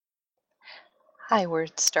Hi, we're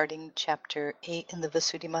starting chapter 8 in the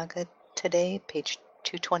Visuddhimagga today, page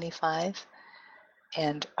 225.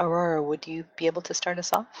 And Aurora, would you be able to start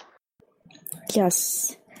us off?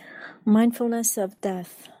 Yes. Mindfulness of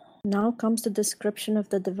death. Now comes the description of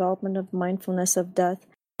the development of mindfulness of death,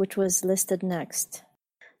 which was listed next.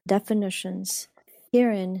 Definitions.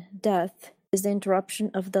 Herein, death is the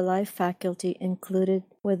interruption of the life faculty included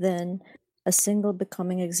within a single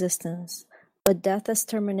becoming existence. But death as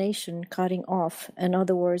termination, cutting off, in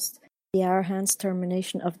other words, the arahant's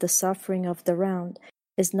termination of the suffering of the round,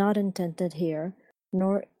 is not intended here,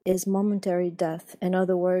 nor is momentary death, in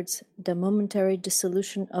other words, the momentary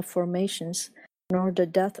dissolution of formations, nor the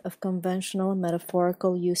death of conventional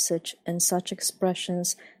metaphorical usage in such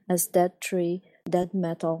expressions as dead tree, dead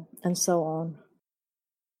metal, and so on.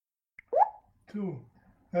 2.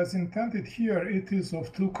 As intended here, it is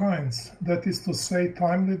of two kinds, that is to say,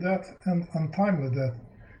 timely death and untimely death.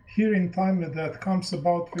 Herein, timely death comes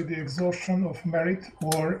about with the exhaustion of merit,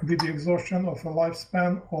 or with the exhaustion of a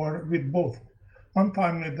lifespan, or with both.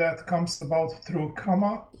 Untimely death comes about through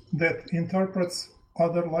karma that interrupts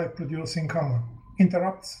other life-producing karma.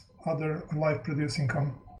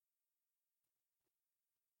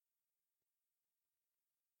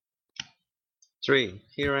 3.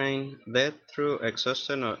 Herein, death through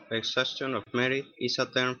exhaustion of merit is a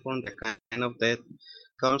term for the kind of death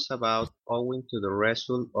comes about owing to the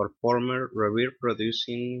result or former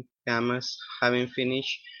rebirth-producing karmas having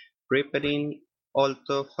finished preparing,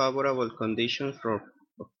 although favorable conditions for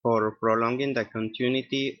prolonging the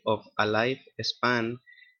continuity of a lifespan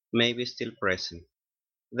may be still present.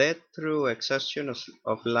 Death through exhaustion of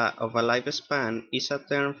a lifespan is a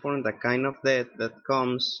term for the kind of death that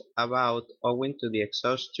comes about owing to the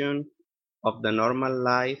exhaustion of the normal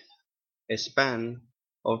life span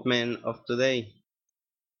of men of today,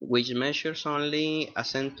 which measures only a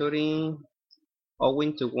century,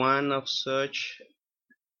 owing to one of such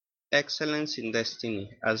excellence in destiny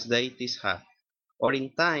as deities have, or in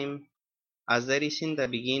time as there is in the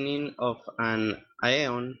beginning of an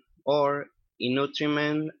aeon, or in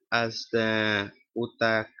nutriment as the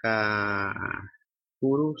Uttarakurus,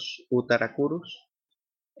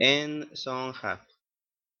 and so on have.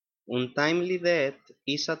 Untimely death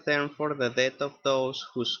is a term for the death of those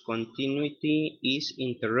whose continuity is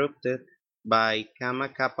interrupted by karma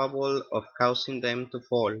capable of causing them to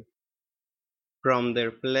fall from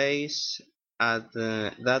their place at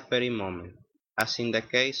that very moment, as in the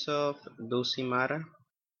case of Dusimara,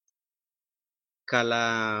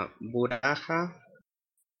 Kalaburaja,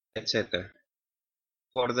 etc.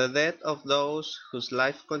 For the death of those whose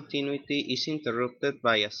life continuity is interrupted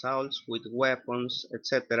by assaults with weapons,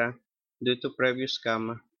 etc., due to previous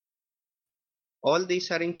karma. All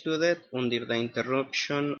these are included under the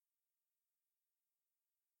interruption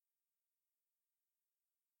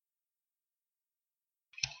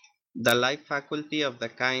the life faculty of the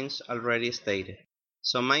kinds already stated.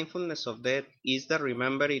 So mindfulness of death is the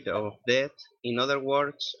remembering of death, in other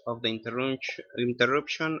words, of the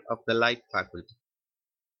interruption of the life faculty.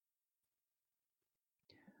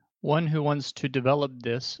 One who wants to develop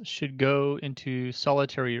this should go into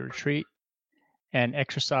solitary retreat and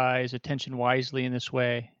exercise attention wisely in this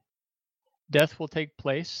way. Death will take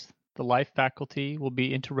place, the life faculty will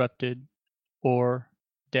be interrupted, or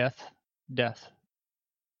death.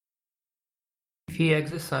 If he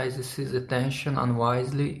exercises his attention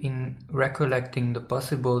unwisely in recollecting the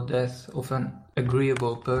possible death of an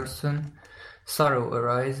agreeable person, sorrow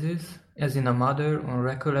arises, as in a mother on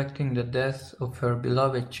recollecting the death of her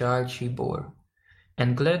beloved child she bore,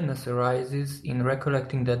 and gladness arises in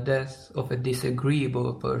recollecting the death of a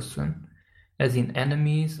disagreeable person, as in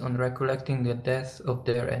enemies on recollecting the death of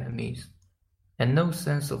their enemies, and no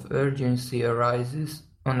sense of urgency arises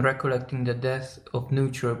on recollecting the death of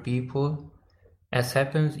neutral people, as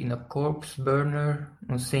happens in a corpse burner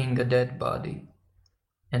on seeing a dead body,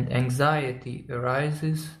 and anxiety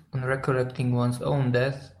arises on recollecting one's own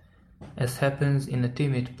death, as happens in a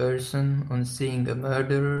timid person on seeing a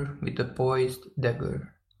murderer with a poised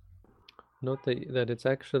dagger. Note that it's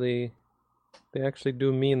actually, they actually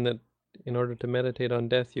do mean that in order to meditate on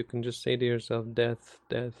death, you can just say to yourself, death,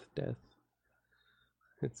 death, death.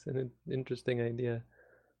 It's an interesting idea,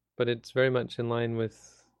 but it's very much in line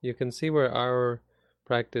with, you can see where our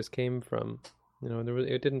practice came from. You know,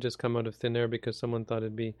 it didn't just come out of thin air because someone thought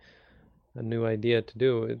it'd be a new idea to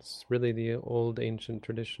do. It's really the old ancient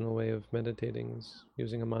traditional way of meditating, is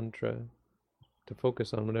using a mantra to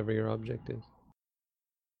focus on whatever your object is.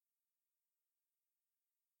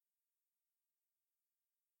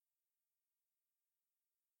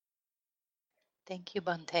 Thank you,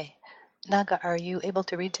 Bhante. Naga, are you able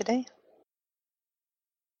to read today?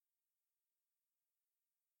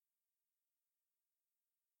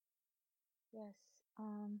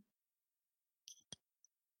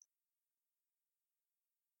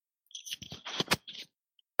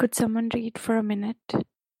 Could someone read for a minute?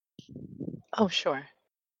 Oh, sure.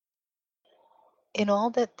 In all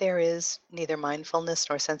that there is neither mindfulness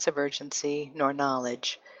nor sense of urgency nor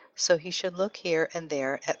knowledge, so he should look here and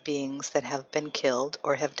there at beings that have been killed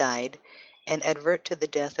or have died, and advert to the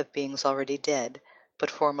death of beings already dead, but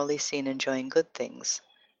formerly seen enjoying good things,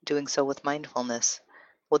 doing so with mindfulness,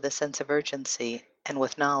 with a sense of urgency, and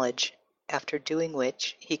with knowledge, after doing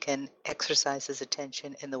which he can exercise his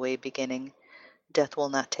attention in the way beginning, death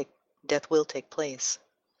will take place.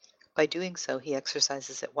 By doing so he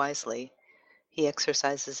exercises it wisely. He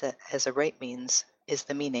exercises it as a right means, is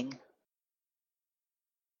the meaning.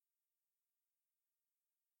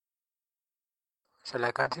 Shall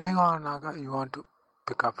I continue or Naga, you want to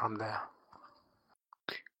pick up from there?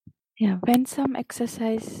 Yeah, when some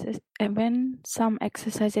exercise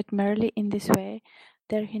it merely in this way,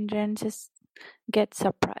 their hindrances get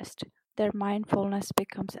suppressed. Their mindfulness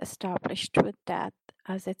becomes established with that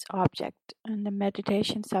as its object, and the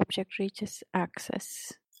meditation subject reaches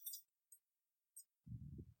access.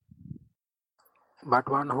 But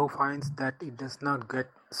one who finds that it does not get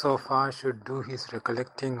so far should do his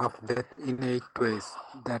recollecting of death in 8 ways,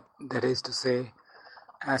 that is to say,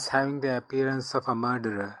 as having the appearance of a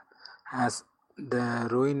murderer, as the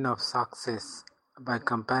ruin of success by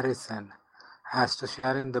comparison, as to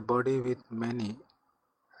share in the body with many,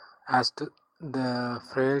 as to the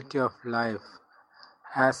frailty of life,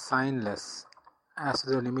 as signless, as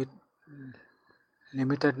to the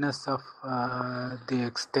limitedness of the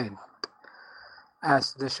extent,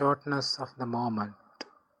 as the shortness of the moment.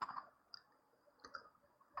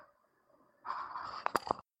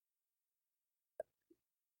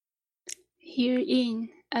 Herein,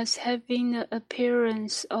 as having the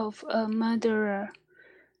appearance of a murderer,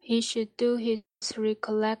 he should do his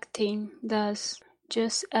recollecting thus,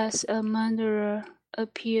 just as a murderer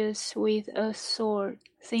appears with a sword,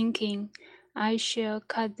 thinking, I shall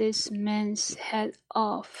cut this man's head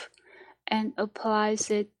off, and applies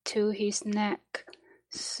it to his neck.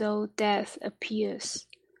 So death appears.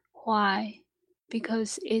 Why?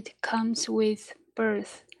 Because it comes with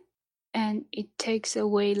birth, and it takes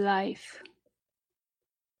away life.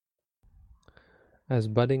 As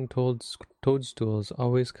budding toadstools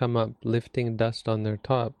always come up lifting dust on their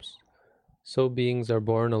tops, so beings are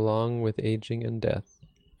born along with aging and death.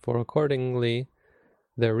 For accordingly,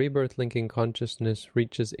 their rebirth-linking consciousness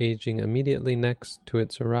reaches aging immediately next to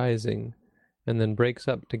its arising, and then breaks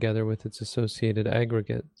up together with its associated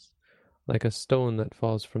aggregates, like a stone that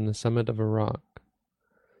falls from the summit of a rock.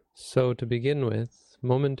 So, to begin with,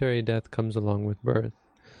 momentary death comes along with birth,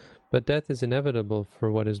 but death is inevitable for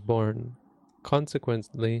what is born.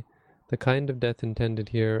 Consequently, the kind of death intended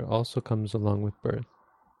here also comes along with birth.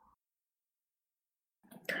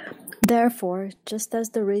 Therefore, just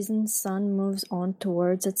as the risen sun moves on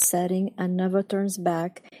towards its setting and never turns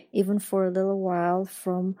back, even for a little while,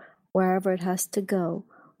 from wherever it has to go,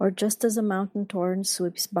 or just as a mountain torrent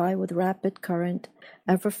sweeps by with rapid current,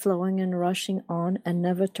 ever flowing and rushing on and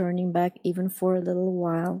never turning back even for a little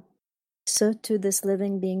while, so too this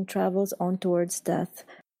living being travels on towards death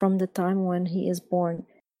from the time when he is born,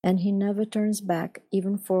 and he never turns back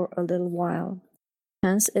even for a little while.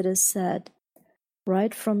 Hence it is said,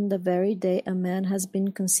 right from the very day a man has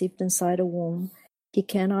been conceived inside a womb, he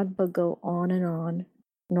cannot but go on,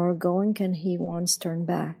 nor going can he once turn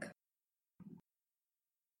back.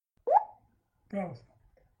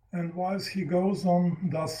 And whilst he goes on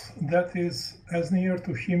thus, that is as near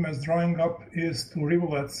to him as drying up is to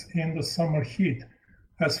rivulets in the summer heat,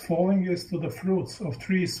 as falling is to the fruits of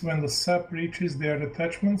trees when the sap reaches their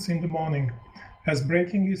attachments in the morning, as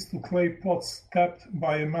breaking is to clay pots tapped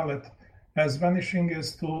by a mallet, as vanishing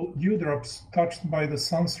is to dewdrops touched by the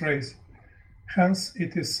sun's rays. Hence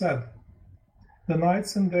it is said, the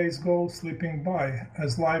nights and days go slipping by,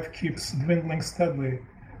 as life keeps dwindling steadily,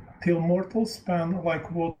 till mortals span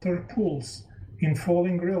like water pools, in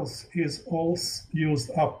falling rills is all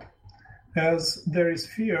used up. As there is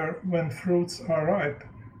fear when fruits are ripe,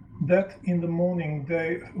 that in the morning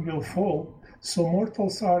they will fall, so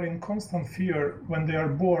mortals are in constant fear when they are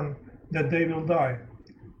born that they will die.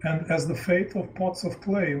 And as the fate of pots of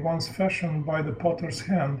clay once fashioned by the potter's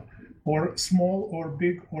hand, or small or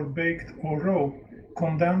big or baked or raw,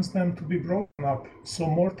 condemns them to be broken up, so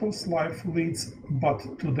mortal's life leads but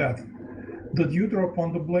to death. The dewdrop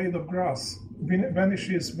on the blade of grass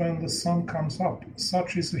vanishes when the sun comes up.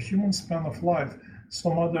 Such is the human span of life,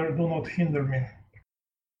 so mother, do not hinder me.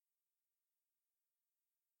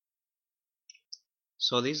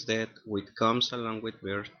 So this death, which comes along with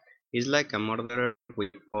birth, is like a murderer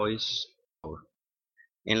with poised sword.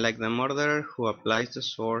 And like the murderer who applies the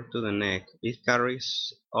sword to the neck, it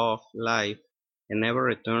carries off life and never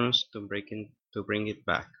returns to bring it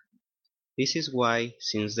back. This is why,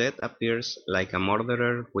 since death appears like a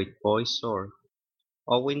murderer with poised sword,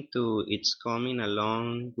 owing to its coming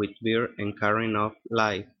along with birth and carrying off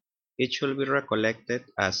life, it should be recollected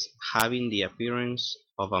as having the appearance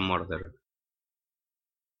of a murderer.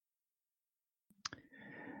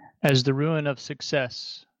 As the ruin of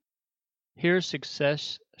success. Here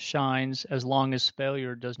success shines as long as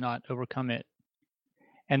failure does not overcome it,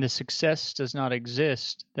 and the success does not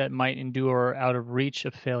exist that might endure out of reach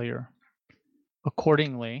of failure.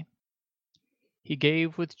 Accordingly, he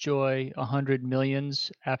gave with joy 100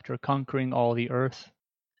 millions after conquering all the earth,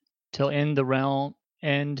 till in the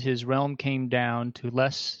end his realm came down to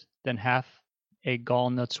less than half a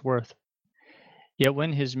gallnut's worth. Yet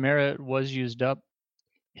when his merit was used up,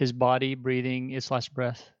 his body breathing its last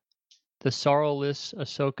breath, the sorrowless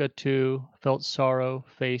Asoka too felt sorrow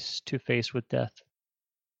face to face with death.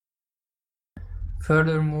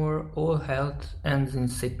 Furthermore, all health ends in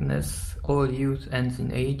sickness, all youth ends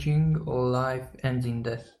in aging, all life ends in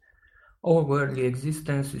death. All worldly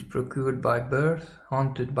existence is procured by birth,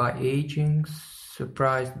 haunted by aging,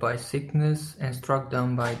 surprised by sickness, and struck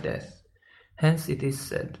down by death. Hence it is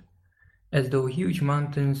said, as though huge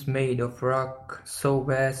mountains made of rock, so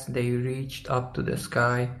vast they reached up to the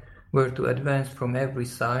sky, were to advance from every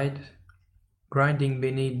side, grinding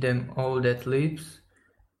beneath them all that lives,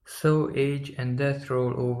 so age and death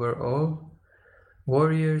roll over all,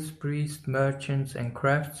 warriors, priests, merchants, and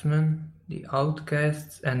craftsmen, the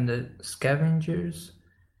outcasts and the scavengers,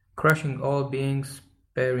 crushing all beings,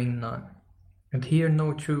 sparing none. And here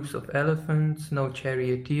no troops of elephants, no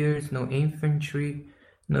charioteers, no infantry,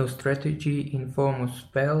 no strategy in form of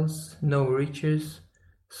spells, no riches,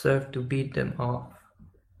 serve to beat them off.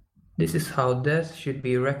 This is how death should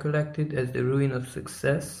be recollected as the ruin of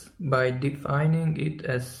success, by defining it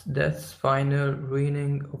as death's final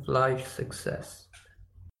ruining of life's success.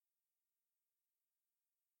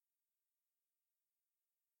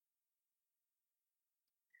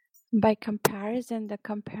 By comparison, the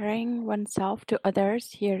comparing oneself to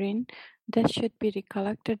others herein, death should be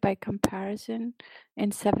recollected by comparison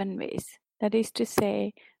in 7 ways. That is to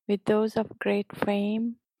say, with those of great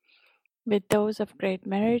fame, with those of great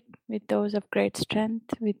merit, with those of great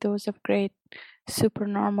strength, with those of great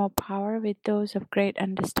supernormal power, with those of great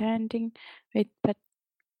understanding, with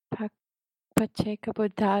Pacceka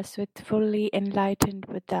Buddhas, with fully enlightened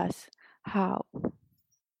Buddhas. How?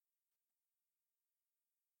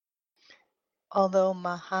 Although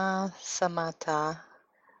Mahasamata,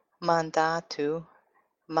 Mandatu,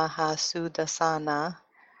 Mahasudasana,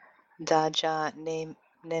 Daja Nimi,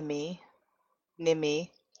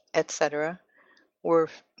 etc., were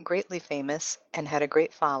greatly famous and had a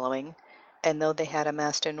great following, and though they had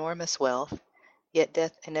amassed enormous wealth, yet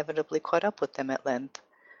death inevitably caught up with them at length.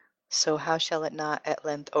 So how shall it not at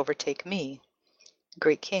length overtake me?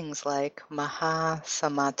 Great kings like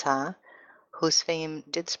Mahasamata, whose fame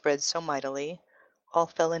did spread so mightily, all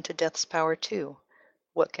fell into death's power too.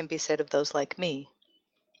 What can be said of those like me?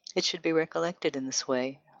 It should be recollected in this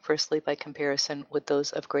way, firstly by comparison with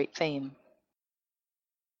those of great fame.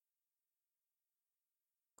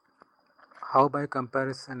 How by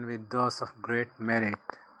comparison with those of great merit?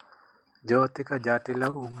 Jyotika,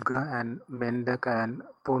 Jatila, Ugga, and Mendaka, and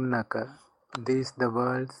Punnaka, these the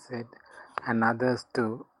world said, and others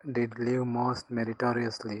too, did live most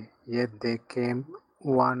meritoriously, yet they came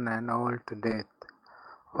one and all to death.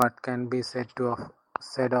 What can be said of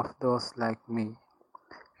those like me?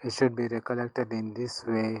 It should be recollected in this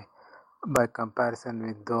way, by comparison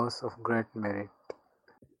with those of great merit.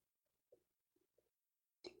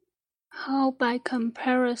 How by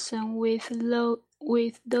comparison with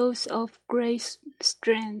those of great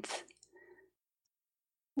strength?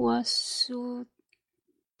 Vasudeva,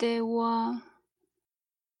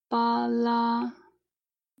 Bala,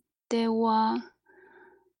 Deva,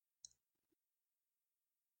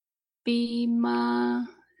 Bhima,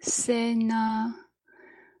 Sena,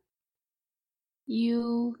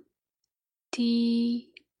 Utila,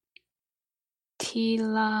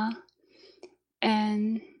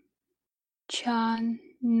 and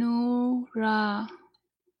Chanura,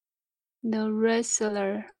 the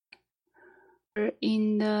wrestler,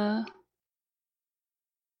 in the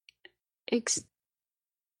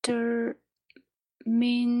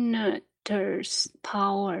exterminator's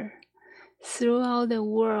power. Throughout the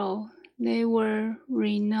world, they were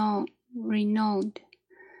renowned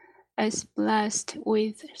as blessed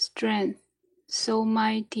with strength so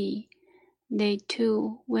mighty they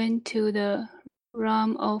too went to the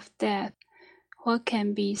realm of death. What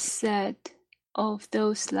can be said of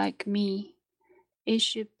those like me? It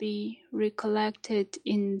should be recollected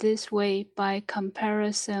in this way by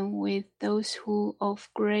comparison with those who of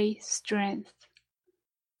great strength.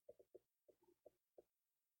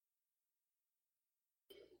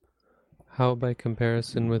 How by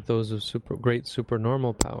comparison with those of great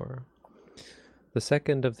supernormal power? The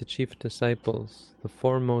second of the chief disciples, the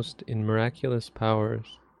foremost in miraculous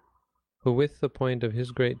powers, who with the point of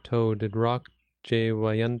his great toe did rock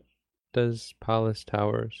Jayawanta's palace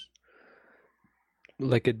towers.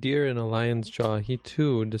 Like a deer in a lion's jaw, he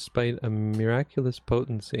too, despite a miraculous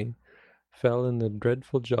potency, fell in the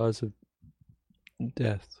dreadful jaws of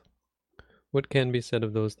death. What can be said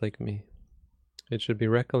of those like me? It should be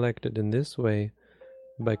recollected in this way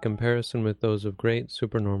by comparison with those of great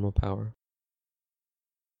supernormal power.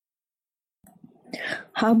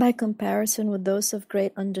 How by comparison with those of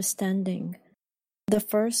great understanding? The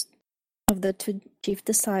first of the two chief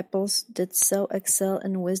disciples did so excel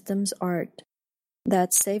in wisdom's art,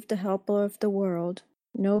 that save the helper of the world,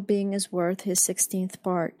 no being is worth his 16th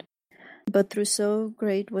part. But through so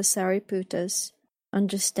great was Sariputa's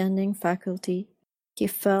understanding faculty, he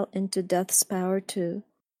fell into death's power too.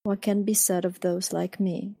 What can be said of those like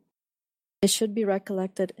me? It should be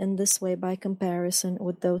recollected in this way by comparison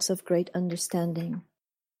with those of great understanding.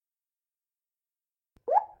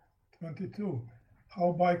 22.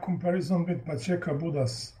 How by comparison with Pacceka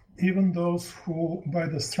Buddhas, even those who, by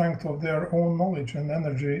the strength of their own knowledge and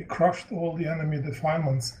energy, crushed all the enemy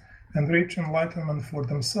defilements and reached enlightenment for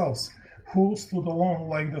themselves, who stood alone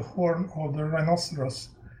like the horn of the rhinoceros,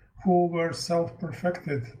 who were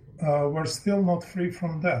self-perfected, were still not free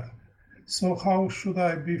from death. So how should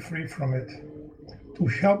I be free from it? To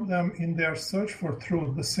help them in their search for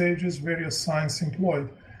truth, the sages various signs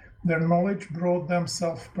employed. Their knowledge brought them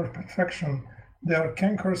self-perfection. Their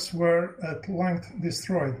cankers were at length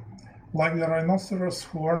destroyed. Like the rhinoceros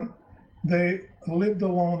horn, they lived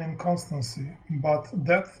alone in constancy, but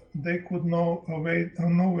death they could no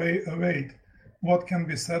way evade. What can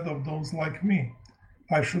be said of those like me?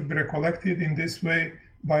 I should be recollected in this way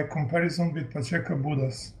by comparison with Pacceka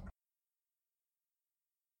Buddhas.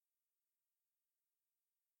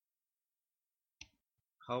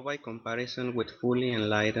 How by comparison with fully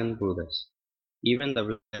enlightened Buddhas? Even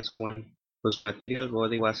the Blessed One, whose material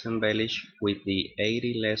body was embellished with the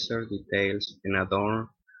 80 lesser details and adorned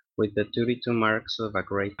with the 32 marks of a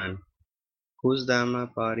great man, whose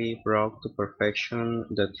Dhamma body brought to perfection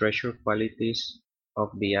the treasured qualities of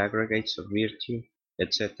the aggregates of virtue,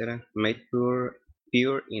 etc., made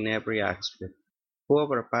pure in every aspect, who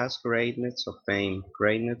overpassed greatness of fame,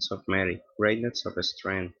 greatness of merit, greatness of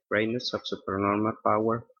strength, greatness of supernormal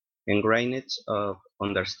power, and greatness of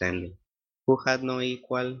understanding, who had no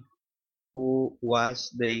equal, who was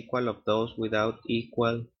the equal of those without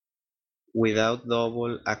equal, without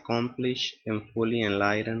double, accomplished and fully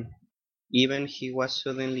enlightened. Even he was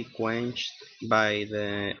suddenly quenched by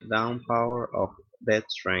the downpour of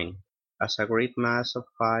death's rain, as a great mass of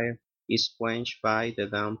fire is quenched by the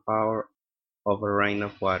downpour of a rain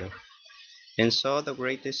of water. And so the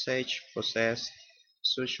greatest sage possessed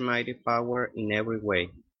such mighty power in every way,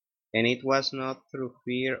 and it was not through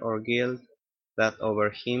fear or guilt that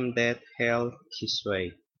over him death held his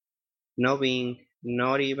sway. No being,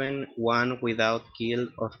 not even one without guilt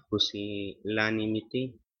of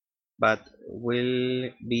pusillanimity, but will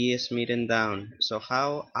be smitten down. So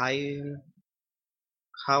how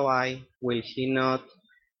will he not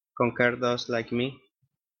conquer those like me?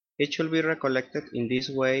 It should be recollected in this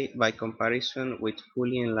way by comparison with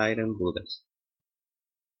fully enlightened Buddhas.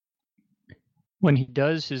 When he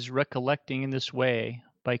does his recollecting in this way,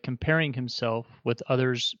 by comparing himself with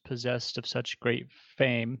others possessed of such great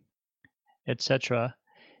fame, etc.,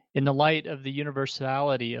 in the light of the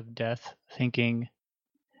universality of death, thinking,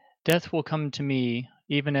 death will come to me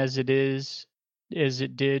even as it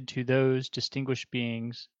did to those distinguished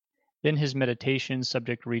beings, then his meditation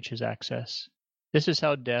subject reaches access. This is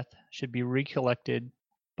how death should be recollected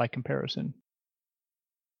by comparison.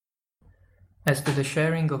 As to the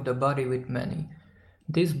sharing of the body with many,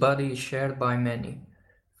 this body is shared by many.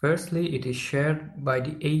 Firstly, it is shared by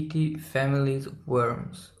the 80 families of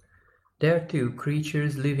worms. There too,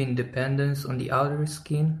 creatures live in dependence on the outer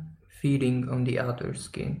skin, feeding on the outer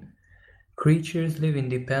skin. Creatures live in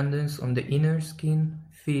dependence on the inner skin,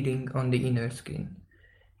 feeding on the inner skin.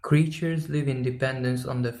 Creatures live in dependence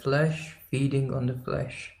on the flesh, feeding on the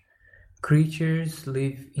flesh. Creatures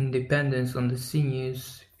live in dependence on the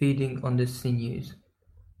sinews, feeding on the sinews.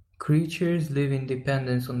 Creatures live in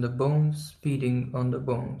dependence on the bones, feeding on the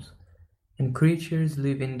bones. and creatures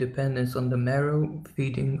live in dependence on the marrow,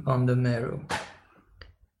 feeding on the marrow.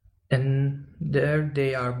 And there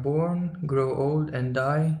they are born, grow old and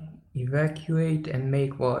die, evacuate and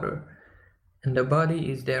make water. And the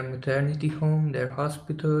body is their maternity home, their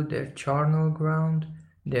hospital, their charnel ground,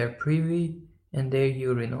 their privy, and their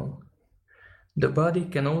urinal. The body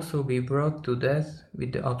can also be brought to death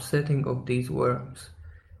with the upsetting of these worms.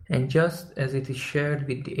 And just as it is shared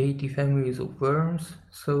with the 80 families of worms,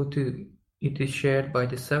 so too it is shared by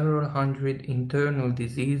the several hundred internal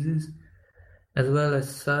diseases, as well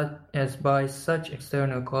as by such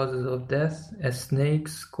external causes of death as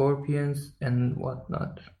snakes, scorpions, and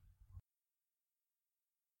whatnot.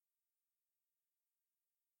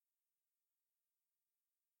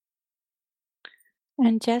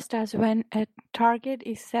 And just as when a target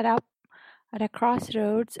is set up at a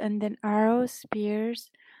crossroads and then arrows, spears,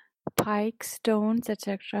 pikes, stones,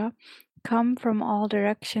 etc. come from all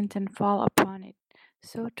directions and fall upon it,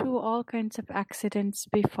 so too all kinds of accidents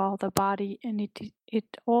befall the body, and it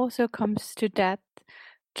also comes to death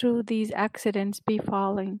through these accidents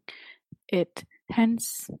befalling it.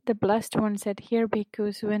 Hence the Blessed One said here,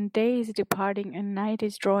 bhikkhus, when day is departing and night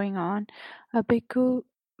is drawing on, a bhikkhu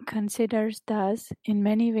considers thus: in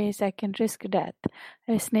many ways I can risk death.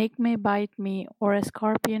 A snake may bite me, or a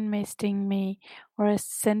scorpion may sting me, or a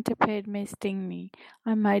centipede may sting me.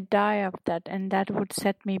 I might die of that, and that would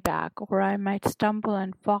set me back, or I might stumble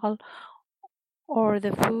and fall, or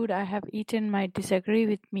the food I have eaten might disagree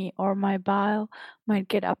with me, or my bile might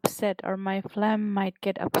get upset, or my phlegm might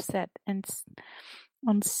get upset, and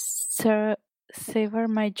sever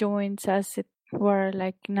my joints as it were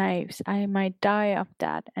like knives. I might die of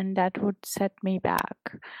that, and that would set me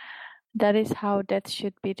back. That is how death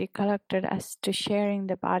should be recollected, as to sharing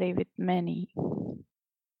the body with many.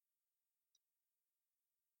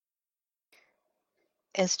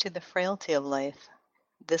 As to the frailty of life,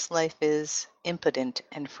 this life is impotent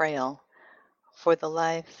and frail, for the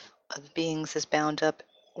life of beings is bound up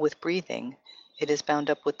with breathing, it is bound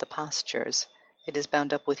up with the postures, it is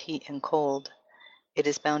bound up with heat and cold, it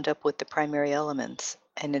is bound up with the primary elements,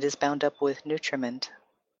 and it is bound up with nutriment.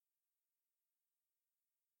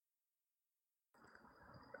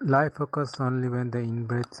 Life occurs only when the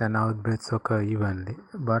in-breaths and out-breaths occur evenly,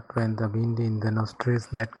 but when the wind in the nostrils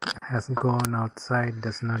that has gone outside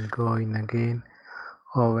does not go in again,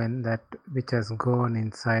 or when that which has gone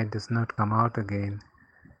inside does not come out again,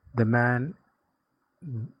 then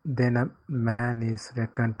a man is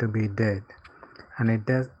reckoned to be dead, and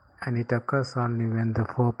it occurs only when the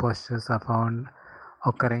four postures are found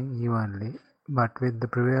occurring evenly, but with the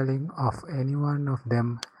prevailing of any one of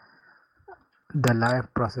them, the life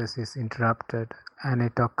process is interrupted, and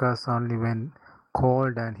it occurs only when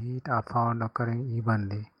cold and heat are found occurring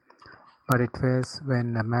evenly. But it fails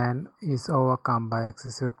when a man is overcome by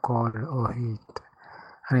excessive cold or heat,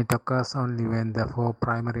 and it occurs only when the four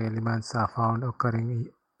primary elements are found occurring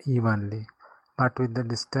evenly. But with the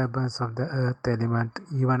disturbance of the earth element,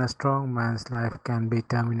 even a strong man's life can be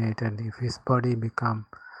terminated if his body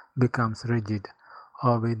becomes rigid,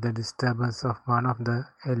 or with the disturbance of one of the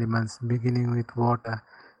elements beginning with water,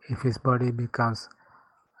 if his body becomes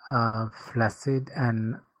flaccid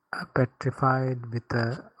and petrified with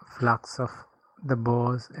the flux of the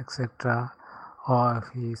bones, etc., or if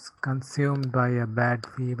he is consumed by a bad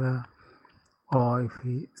fever, or if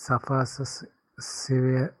he suffers a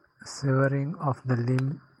severe severing of the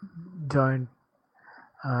limb joint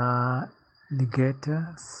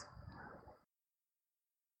ligatures,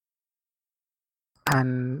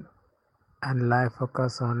 and life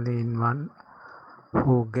occurs only in one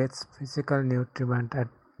who gets physical nutriment at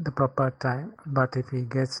the proper time, but if he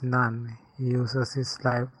gets none, he uses his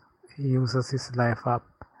life up.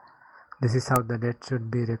 This is how the dead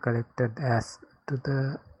should be recollected, as to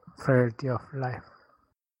the frailty of life.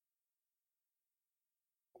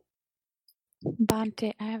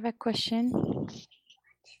 Bhante, I have a question.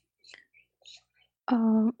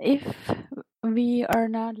 If we are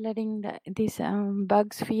not letting these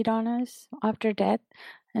bugs feed on us after death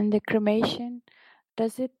and the cremation,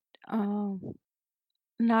 does it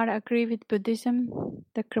not agree with Buddhism,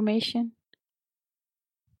 the cremation?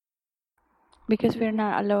 Because we're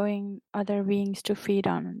not allowing other beings to feed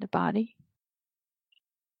on the body.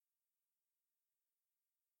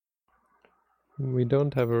 We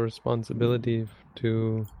don't have a responsibility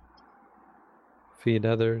to feed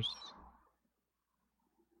others.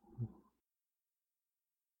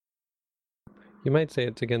 You might say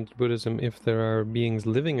it's against Buddhism if there are beings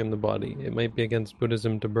living in the body. It might be against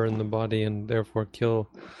Buddhism to burn the body and therefore kill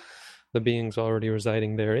the beings already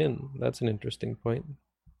residing therein. That's an interesting point.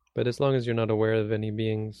 But as long as you're not aware of any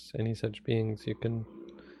such beings,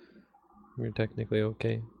 you're technically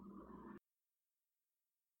okay.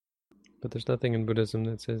 But there's nothing in Buddhism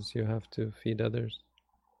that says you have to feed others.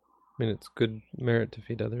 I mean, it's good merit to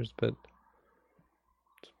feed others, but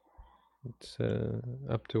it's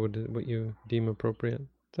up to what you deem appropriate.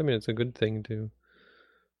 I mean, it's a good thing to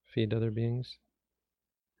feed other beings.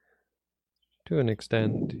 To an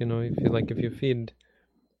extent, if you feed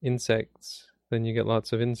insects, then you get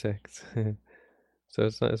lots of insects. So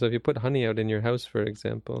if you put honey out in your house, for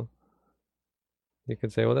example, you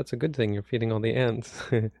could say, well, that's a good thing. You're feeding all the ants.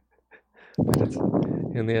 But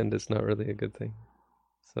in the end, it's not really a good thing.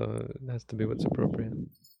 So it has to be what's appropriate.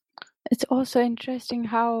 It's also interesting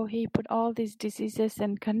how he put all these diseases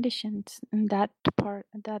and conditions in that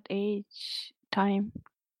age, time.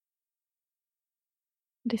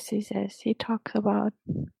 Diseases he talks about.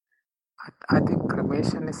 I think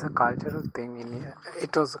cremation is a cultural thing.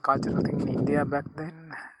 It was a cultural thing in India back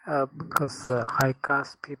then because high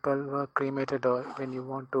caste people were cremated, or when you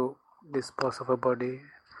want to dispose of a body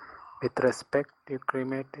with respect, you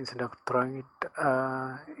cremate instead of throwing it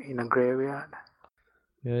in a graveyard.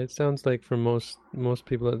 Yeah, it sounds like for most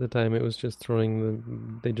people at the time, it was just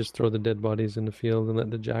they just throw the dead bodies in the field and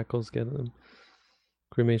let the jackals get them.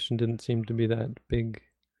 Cremation didn't seem to be that big.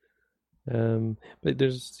 But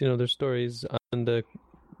there's stories. And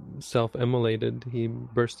self-immolated, he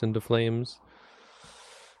burst into flames.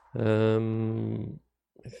 I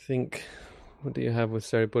think, what do you have with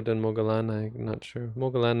Sariputta and Moggallana? I'm not sure.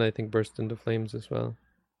 Moggallana, I think, burst into flames as well.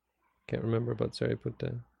 Can't remember about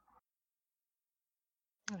Sariputta.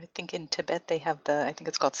 I think in Tibet they have I think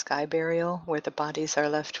it's called sky burial, where the bodies are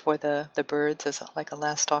left for the birds as like a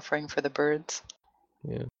last offering for the birds.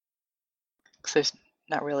 Yeah. Because there's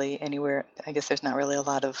not really anywhere, I guess there's not really a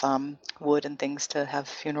lot of wood and things to have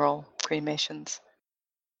funeral cremations.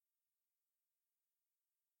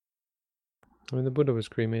 I mean, the Buddha was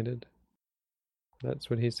cremated. That's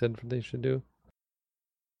what he said they should do.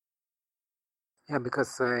 Yeah,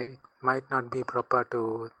 because it might not be proper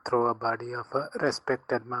to throw a body of a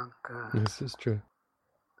respected monk. This is true.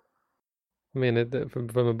 I mean,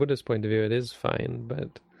 from a Buddhist point of view, it is fine,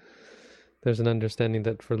 but there's an understanding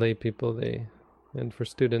that for lay people, and for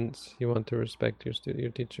students, you want to respect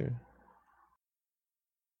your teacher.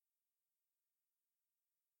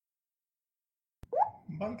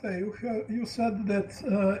 Bhante, you said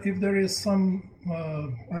that if there is some,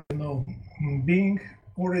 being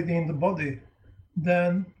already in the body,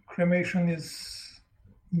 then cremation is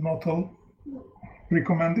not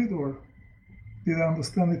recommended, or did I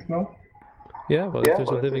understand it well? Yeah, well, if there's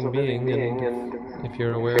a living being, and if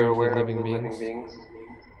you're aware of the living beings,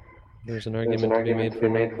 there's an argument to be made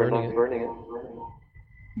for not burning it.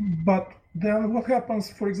 But then what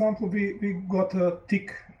happens, for example, we got a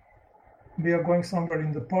tick. We are going somewhere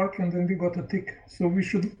in the park and then we got a tick. So we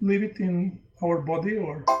should leave it in our body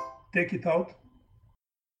or take it out?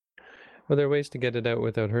 Well, there are ways to get it out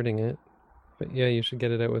without hurting it. But yeah, you should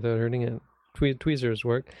get it out without hurting it. Tweezers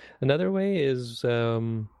work. Another way is,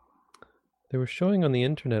 they were showing on the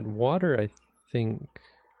internet water, I think.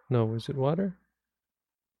 No, was it water?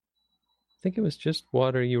 I think it was just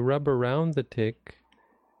water. You rub around the tick.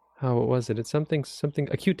 What was it? It's something,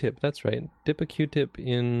 a Q-tip, that's right. Dip a Q-tip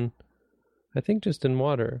in, I think just in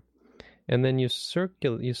water. And then you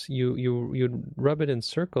rub it in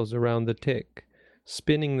circles around the tick,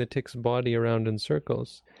 spinning the tick's body around in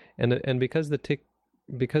circles. And because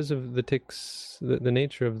of the tick's, the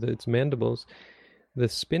nature of its mandibles, the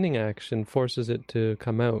spinning action forces it to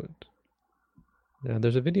come out.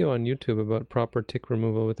 There's a video on YouTube about proper tick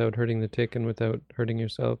removal without hurting the tick and without hurting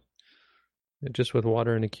yourself. Just with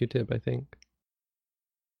water and a Q-tip, I think.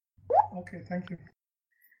 Okay, thank you.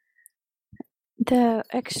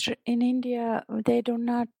 In India, they do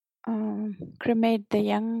not cremate the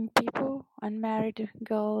young people, unmarried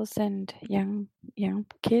girls and young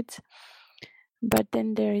kids. But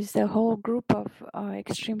then there is a whole group of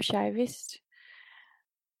extreme Shaivists.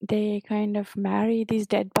 They kind of marry these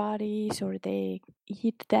dead bodies, or they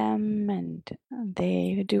eat them, and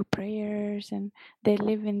they do prayers, and they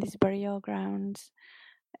live in these burial grounds.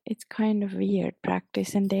 It's kind of weird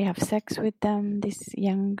practice, and they have sex with them, these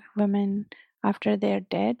young women, after they're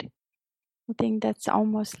dead. I think that's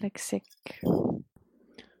almost like sick.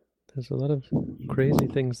 There's a lot of crazy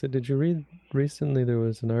things. Did you read recently? There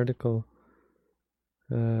was an article.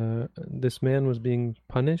 This man was being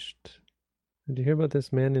punished. Did you hear about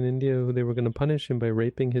this man in India who they were going to punish him by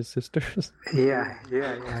raping his sisters? Yeah,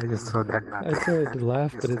 I just saw that. I tried to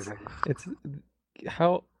laugh, but it's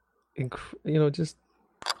how, just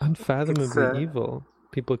unfathomably evil.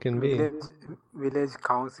 people can be. Village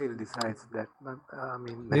council decides that.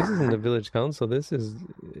 This isn't a village council. This is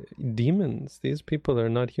demons. These people are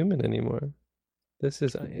not human anymore. This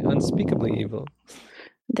is unspeakably evil.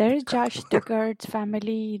 There's Josh Dugard's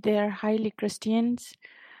family. They're highly Christians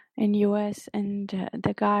in US, and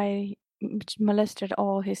the guy molested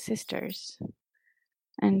all his sisters.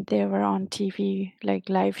 And they were on TV, like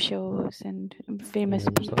live shows and famous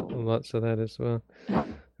people. Lots of that as well.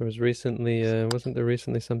 There was recently, wasn't there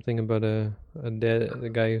recently something about a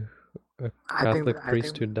Catholic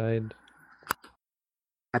priest who died?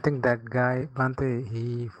 I think that guy, Bante,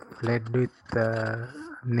 he fled with the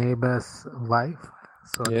neighbor's wife,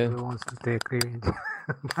 so he wants to take revenge.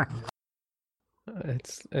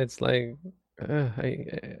 It's like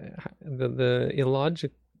the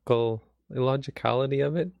illogicality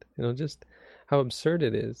of it, just how absurd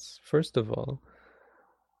it is, first of all.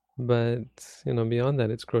 But, beyond that,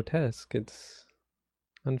 it's grotesque. It's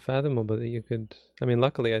unfathomable that you could... I mean,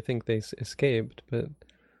 luckily, I think they escaped, but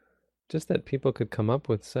just that people could come up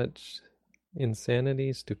with such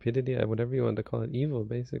insanity, stupidity, whatever you want to call it, evil,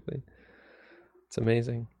 basically. It's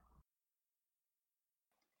amazing.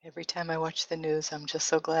 Every time I watch the news, I'm just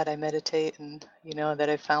so glad I meditate and, that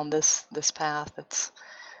I found this path. It's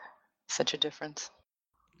such a difference.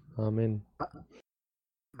 Amen.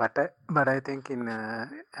 But I think in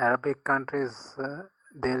Arabic countries,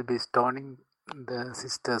 they'll be stoning the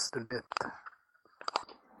sisters to death.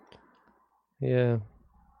 Yeah.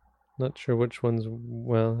 Not sure which one's...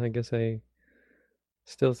 Well, I guess I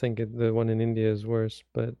still think the one in India is worse,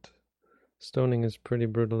 but stoning is pretty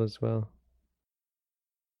brutal as well.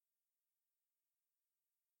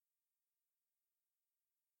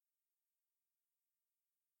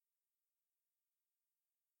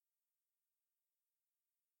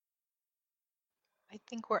 I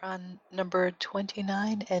think we're on number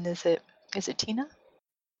 29, and is it Tina?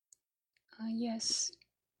 Yes.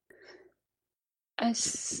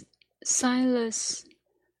 As sightless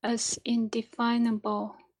as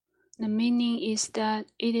indefinable, the meaning is that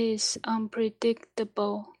it is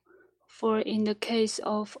unpredictable, for in the case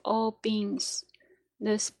of all beings,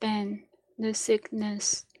 the span, the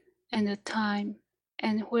sickness, and the time,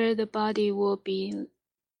 and where the body will be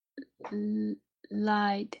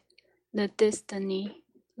laid, the destiny,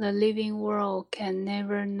 the living world can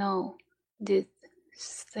never know these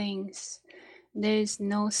things. There is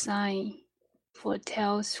no sign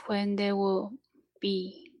foretells when they will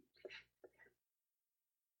be.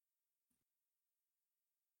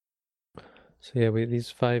 So yeah,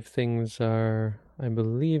 these 5 things are, I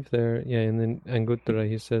believe they're, in the Anguttara,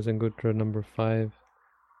 he says Anguttara number 5.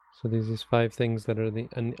 So there's these 5 things that are the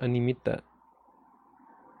animitta.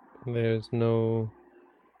 There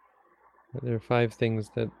are 5 things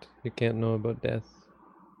that you can't know about death.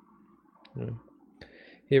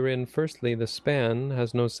 Herein, firstly, the span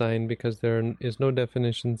has no sign because there is no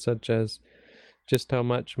definition such as just how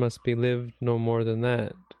much must be lived, no more than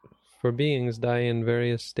that. For beings die in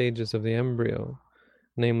various stages of the embryo,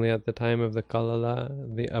 namely at the time of the kalala,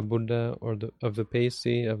 the abuddha, or of the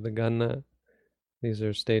pesi, of the gana. These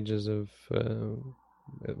are stages of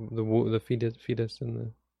the fetus in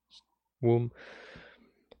the womb.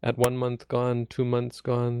 At 1 month gone, 2 months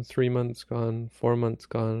gone, 3 months gone, 4 months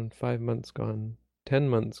gone, 5 months gone, 10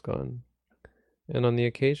 months gone, and on the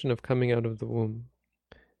occasion of coming out of the womb.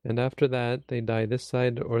 And after that, they die this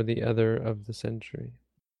side or the other of the century.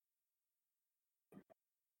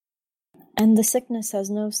 And the sickness has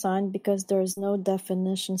no sign because there is no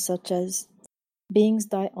definition such as beings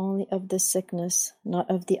die only of the sickness, not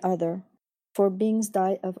of the other. For beings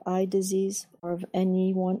die of eye disease or of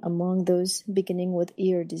any one among those beginning with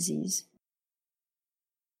ear disease.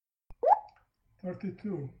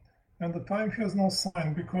 32. And the time has no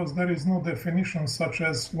sign because there is no definition such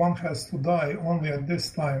as one has to die only at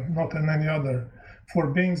this time, not at any other. For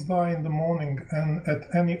beings die in the morning and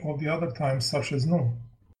at any of the other times such as noon.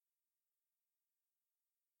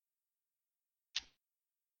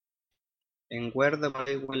 And where the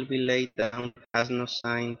body will be laid down has no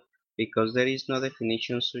sign, because there is no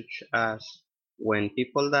definition such as, when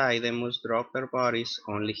people die they must drop their bodies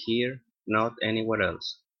only here, not anywhere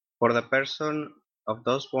else. For the person of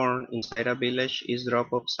those born inside a village is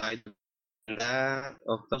dropped outside, and that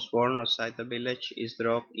of those born outside the village is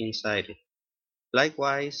dropped inside it.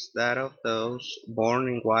 Likewise, that of those born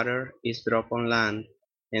in water is dropped on land,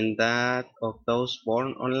 and that of those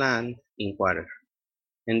born on land in water.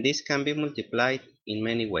 And this can be multiplied in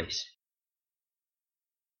many ways.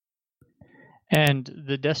 And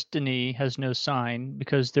the destiny has no sign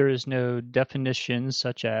because there is no definition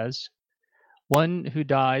such as, one who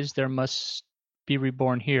dies there must be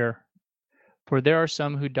reborn here. For there are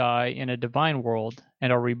some who die in a divine world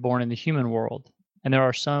and are reborn in the human world, and there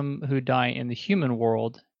are some who die in the human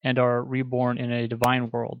world and are reborn in a divine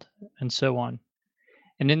world, and so on.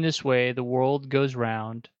 And in this way the world goes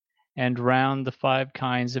round and round the 5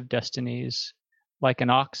 kinds of destinies, like an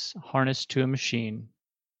ox harnessed to a machine.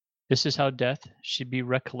 This is how death should be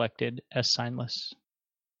recollected as signless.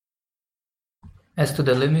 As to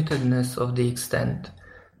the limitedness of the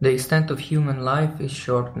extent of human life is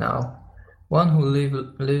short now. One who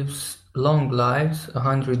lives long lives,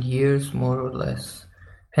 100 years more or less.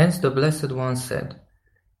 Hence the Blessed One said,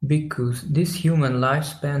 Bhikkhus, this human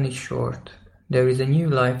lifespan is short. There is a new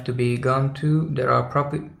life to be gone to, there are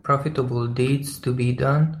profitable deeds to be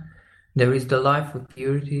done, there is the life of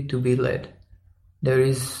purity to be led. There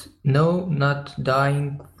is no not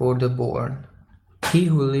dying for the born. He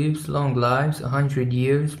who lives long lives, 100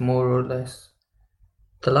 years more or less.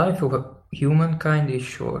 The life of humankind is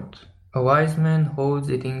short. A wise man holds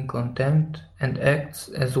it in contempt and acts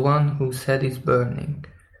as one whose head is burning.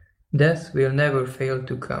 Death will never fail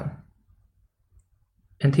to come.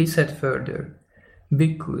 And he said further,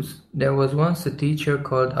 Bhikkhus, there was once a teacher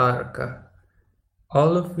called Araka,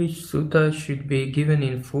 all of which suttas should be given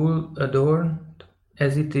in full adorned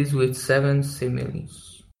as it is with 7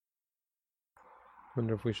 similes.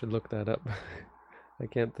 Wonder if we should look that up. I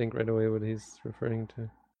can't think right away what he's referring to.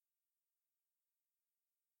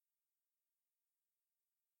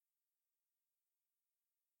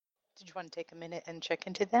 Did you want to take a minute and check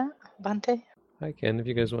into that, Bhante? I can, if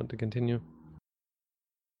you guys want to continue.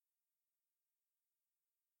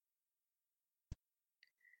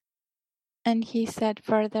 And he said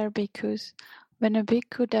further, Bhikkhus, when a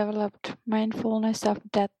bhikkhu developed mindfulness of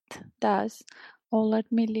death thus, oh,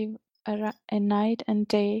 let me live a night and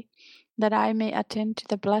day that I may attend to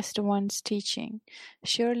the Blessed One's teaching.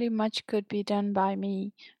 Surely much could be done by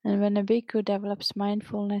me. And when a bhikkhu develops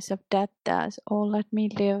mindfulness of death thus, oh, let me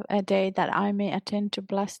live a day that I may attend to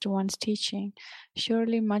Blessed One's teaching.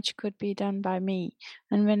 Surely much could be done by me.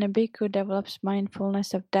 And when a bhikkhu develops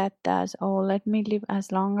mindfulness of death thus, oh, let me live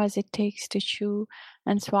as long as it takes to chew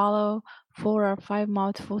and swallow 4 or 5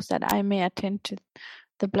 mouthfuls that I may attend to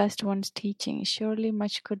the Blessed One's teaching. Surely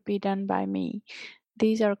much could be done by me.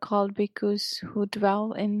 These are called bhikkhus who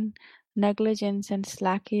dwell in negligence and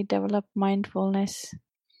slackly develop mindfulness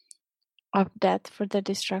of death for the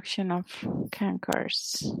destruction of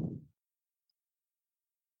cankers.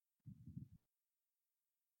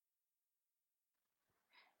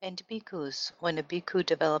 And bhikkhus, when a bhikkhu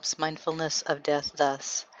develops mindfulness of death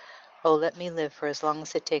thus, oh, let me live for as long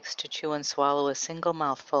as it takes to chew and swallow a single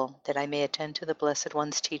mouthful, that I may attend to the Blessed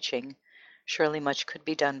One's teaching, surely much could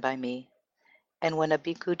be done by me. And when a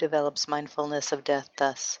bhikkhu develops mindfulness of death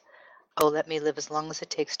thus, oh, let me live as long as it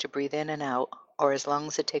takes to breathe in and out, or as long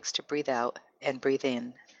as it takes to breathe out and breathe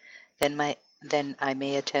in, then I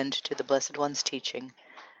may attend to the Blessed One's teaching,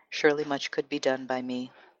 surely much could be done by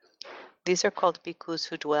me. These are called bhikkhus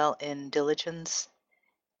who dwell in diligence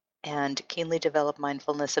and keenly develop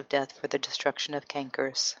mindfulness of death for the destruction of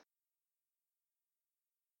cankers.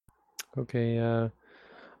 Okay,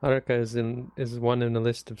 Araka is one in a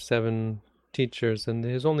list of 7 teachers, and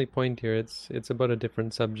his only point here, it's about a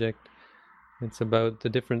different subject. It's about the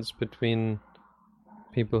difference between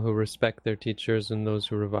people who respect their teachers and those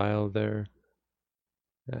who revile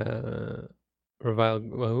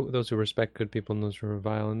those who respect good people and those who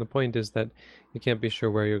revile. And the point is that you can't be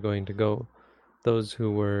sure where you're going to go.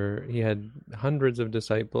 He had hundreds of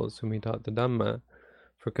disciples whom he taught the Dhamma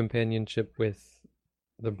for companionship with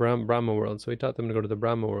the Brahma world. So he taught them to go to the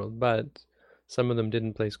Brahma world, but some of them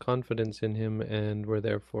didn't place confidence in him and were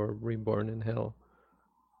therefore reborn in hell.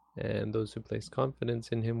 And those who placed confidence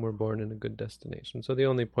in him were born in a good destination. So the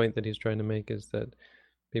only point that he's trying to make is that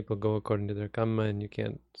people go according to their karma, and you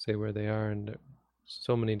can't say where they are, and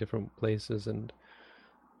so many different places and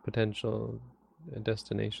potential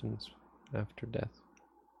destinations after death.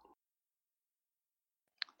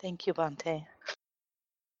 Thank you, Bhante.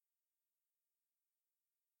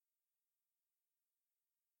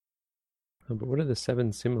 But what are the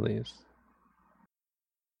 7 similes?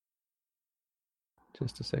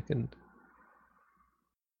 Just a second.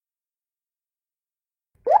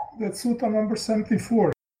 That's Sutta number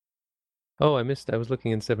 74. Oh, I missed. I was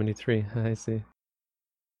looking in 73. I see.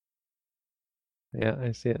 Yeah,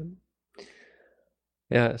 I see it.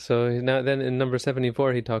 Yeah, so now then in number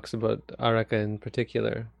 74 he talks about Araka in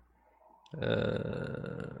particular.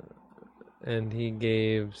 And he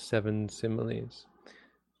gave 7 similes.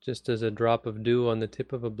 Just as a drop of dew on the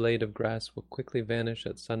tip of a blade of grass will quickly vanish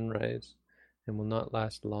at sunrise and will not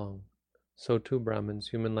last long, so too, Brahmins,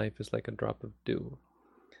 human life is like a drop of dew.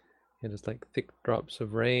 It is like thick drops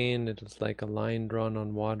of rain. It is like a line drawn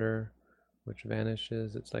on water, which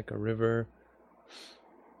vanishes. It's like a river,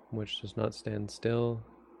 which does not stand still.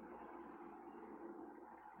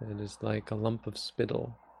 It is like a lump of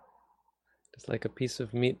spittle. It is like a piece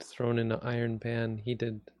of meat thrown in an iron pan,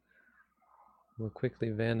 heated, will quickly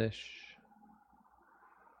vanish.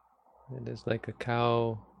 It is like a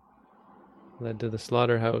cow led to the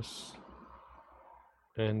slaughterhouse,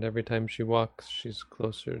 and every time she walks, she's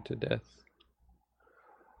closer to death.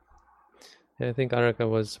 And I think Araka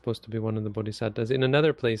was supposed to be one of the bodhisattvas. In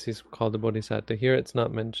another place, he's called a bodhisattva. Here, it's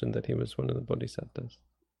not mentioned that he was one of the bodhisattvas.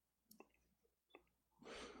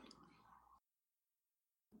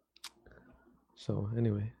 So,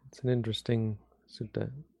 anyway, it's an interesting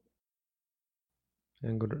sutta.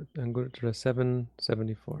 Anguttara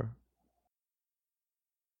 774.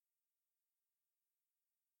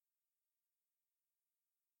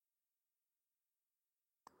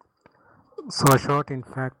 So short, in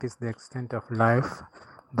fact, is the extent of life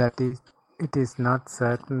that it is not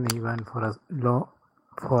certain even for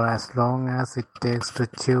as long as it takes to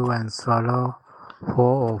chew and swallow 4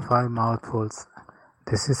 or 5 mouthfuls.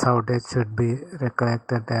 This is how death should be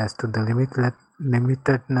recollected as to the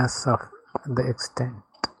limitedness of the extent.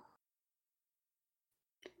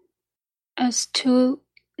 As to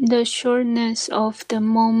the shortness of the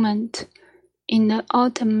moment, in the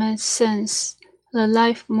ultimate sense, the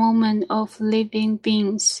life moment of living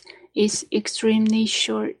beings is extremely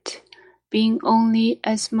short, being only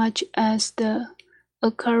as much as the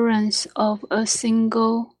occurrence of a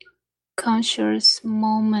single conscious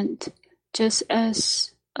moment, just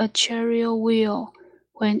as a chariot wheel,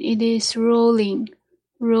 when it is rolling,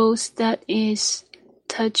 rolls, that is,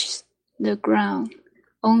 touches the ground,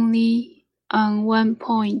 only on one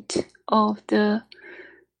point of the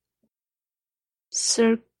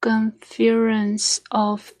circumference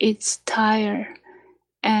of its tire,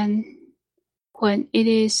 and when it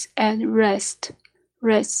is at rest,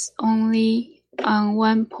 rests only on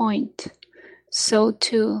one point. So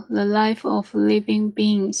too, the life of living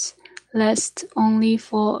beings lasts only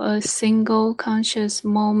for a single conscious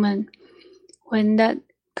moment. When that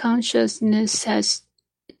consciousness has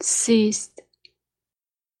ceased,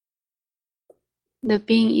 the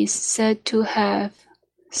being is said to have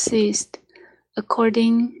ceased,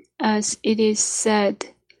 according as it is said,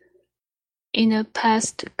 in a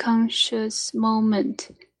past conscious moment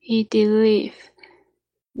he did live,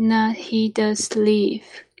 not he does live,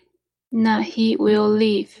 not he will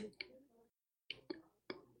live.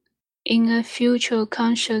 In a future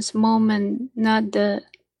conscious moment, not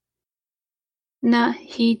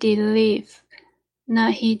he did live,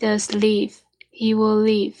 not he does live, he will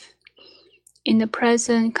live. In the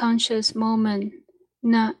present conscious moment,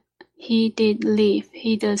 not he did live,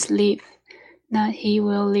 he does live, not he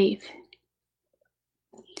will live.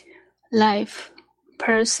 Life,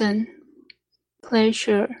 person,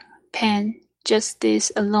 pleasure, pain,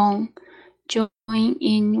 justice alone, join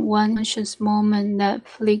in one conscious moment that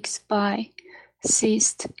flicks by,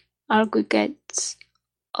 ceased, aggregates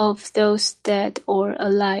of those dead or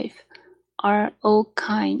alive, are all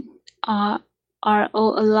kind, are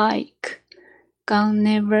all alike, gone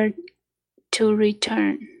never to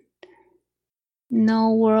return.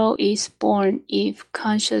 No world is born if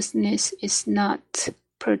consciousness is not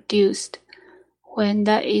produced. When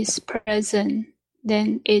that is present,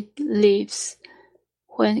 then it lives.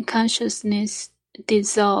 When consciousness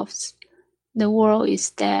dissolves, the world is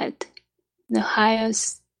dead. The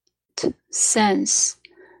highest sense,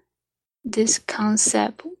 this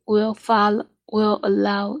concept will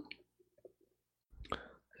allow.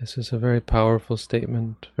 This is a very powerful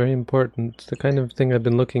statement, very important. It's the kind of thing I've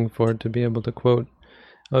been looking for to be able to quote.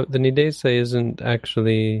 The Nidesa isn't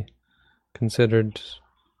actually considered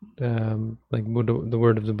like Buddha, the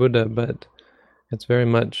word of the Buddha, but it's very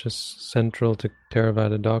much central to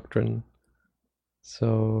Theravada doctrine.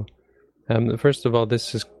 So, first of all,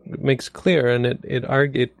 this makes clear, and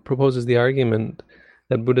it proposes the argument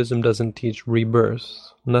that Buddhism doesn't teach rebirth.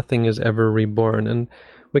 Nothing is ever reborn, and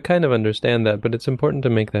we kind of understand that, but it's important to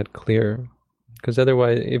make that clear, because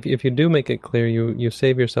otherwise, if you do make it clear, you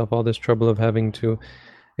save yourself all this trouble of having to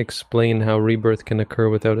explain how rebirth can occur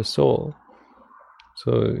without a soul.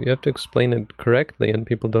 So you have to explain it correctly, and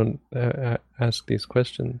people don't ask these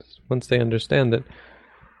questions. Once they understand that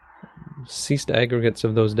ceased aggregates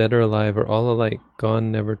of those dead or alive are all alike, gone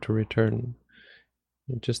never to return.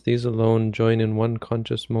 Just these alone join in one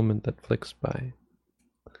conscious moment that flicks by.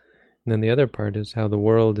 And then the other part is how the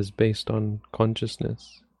world is based on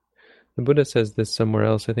consciousness. The Buddha says this somewhere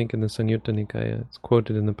else, I think in the Samyutta Nikaya. It's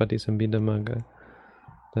quoted in the Patisambhidamagga,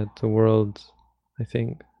 that the world, I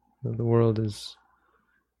think, The world is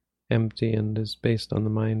empty and is based on the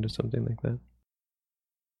mind or something like that.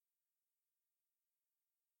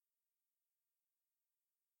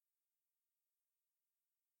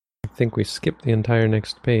 I think we skipped the entire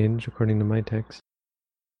next page according to my text.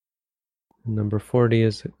 Number 40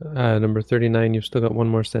 is number 39. You've still got one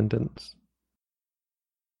more sentence.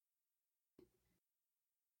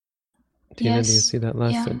 Tina, Yes. do you see that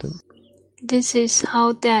last Yeah. sentence? This is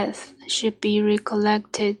how death should be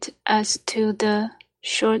recollected as to the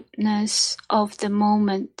shortness of the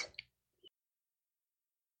moment.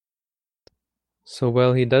 So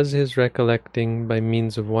while he does his recollecting by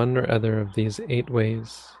means of one or other of these 8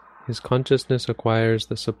 ways, his consciousness acquires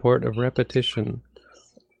the support of repetition,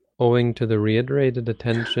 owing to the reiterated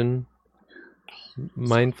attention.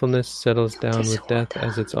 Mindfulness settles down with death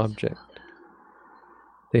as its object.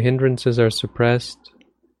 The hindrances are suppressed,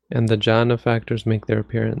 and the jhana factors make their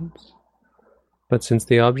appearance. But since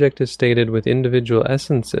the object is stated with individual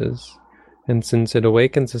essences, and since it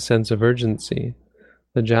awakens a sense of urgency,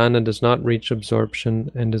 the jhana does not reach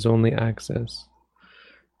absorption and is only access.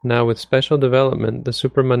 Now with special development, the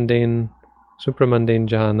supramundane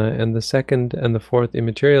jhana and the second and the fourth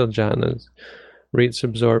immaterial jhanas reach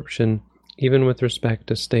absorption even with respect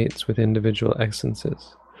to states with individual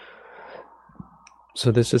essences. So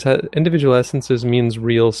this is how individual essences means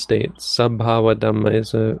real states. Sabhava Dhamma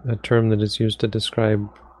is a term that is used to describe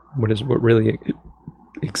what really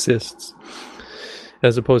exists,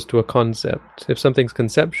 as opposed to a concept. If something's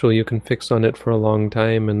conceptual, you can fix on it for a long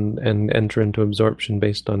time and enter into absorption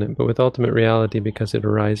based on it. But with ultimate reality, because it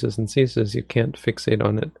arises and ceases, you can't fixate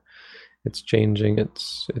on it. It's changing,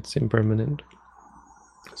 it's impermanent.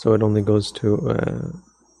 So it only goes to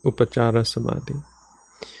upachara samadhi.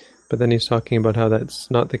 But then he's talking about how that's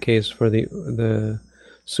not the case for the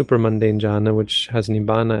supramundane jhana, which has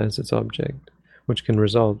nibbana as its object, which can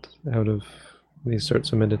result out of these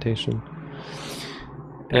sorts of meditation.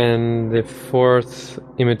 And the fourth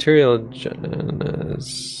immaterial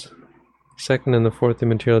jhanas, second and the fourth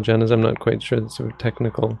immaterial jhanas, I'm not quite sure, it's a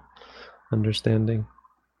technical understanding.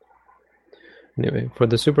 Anyway, for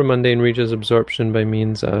the supramundane reaches absorption by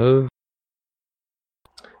means of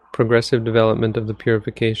progressive development of the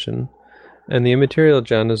purification, and the immaterial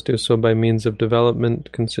jhanas do so by means of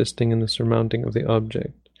development consisting in the surmounting of the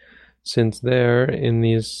object, since there, in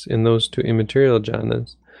those 2 immaterial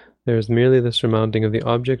jhanas, there is merely the surmounting of the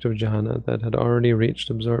object of jhana that had already reached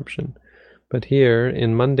absorption. But here,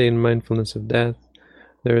 in mundane mindfulness of death,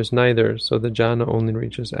 there is neither, so the jhana only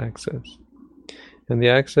reaches access. And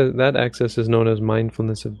that access is known as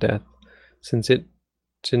mindfulness of death, since it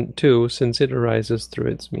arises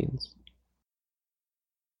through its means.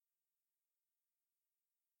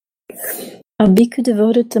 A bhikkhu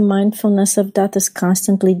devoted to mindfulness of death is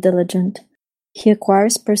constantly diligent. He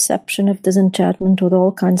acquires perception of disenchantment with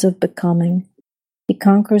all kinds of becoming. He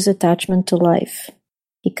conquers attachment to life.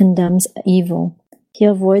 He condemns evil. He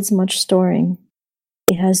avoids much storing.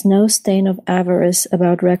 He has no stain of avarice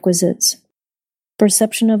about requisites.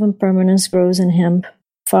 Perception of impermanence grows in him,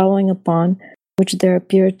 following upon which there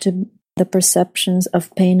appear to the perceptions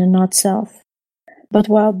of pain and not self. But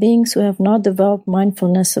while beings who have not developed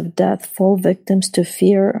mindfulness of death fall victims to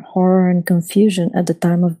fear, horror, and confusion at the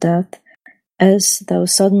time of death, as though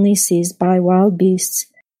suddenly seized by wild beasts,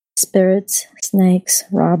 spirits, snakes,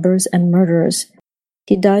 robbers, and murderers,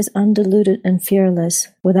 he dies undiluted and fearless,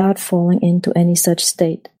 without falling into any such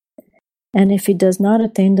state. And if he does not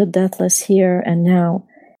attain the deathless here and now,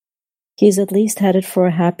 he is at least headed for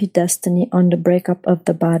a happy destiny on the breakup of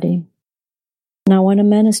the body. Now when a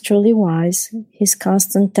man is truly wise, his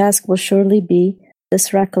constant task will surely be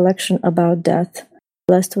this recollection about death,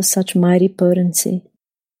 blessed with such mighty potency.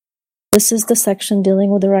 This is the section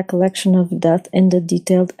dealing with the recollection of death in the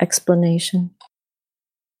detailed explanation.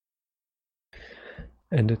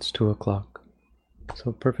 And it's 2:00.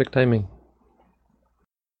 So perfect timing.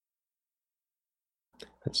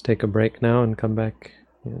 Let's take a break now and come back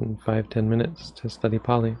in 5-10 minutes to study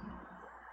Pali.